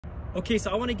Okay,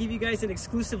 so I want to give you guys an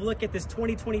exclusive look at this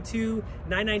 2022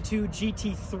 992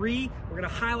 GT3. We're going to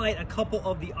highlight a couple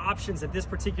of the options that this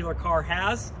particular car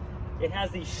has. It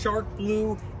has the shark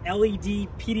blue LED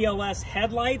PDLS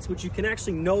headlights, which you can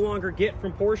actually no longer get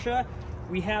from Porsche.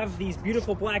 We have these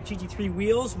beautiful black GT3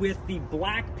 wheels with the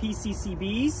black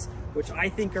PCCBs, which I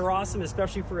think are awesome,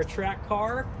 especially for a track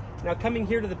car. Now coming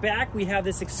here to the back, we have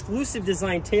this exclusive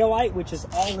design taillight, which is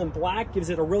all in black, gives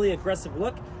it a really aggressive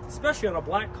look, especially on a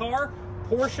black car.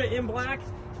 Porsche in black,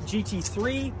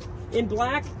 GT3 in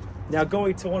black. Now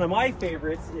going to one of my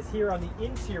favorites is here on the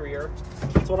interior.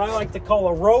 It's what I like to call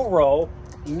a row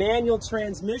manual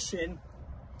transmission,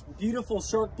 beautiful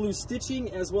shark blue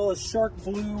stitching, as well as shark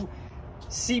blue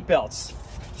seat belts.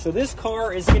 So this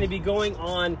car is going to be going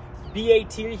on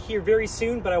BAT here very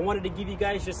soon, but I wanted to give you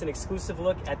guys just an exclusive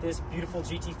look at this beautiful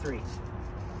GT3.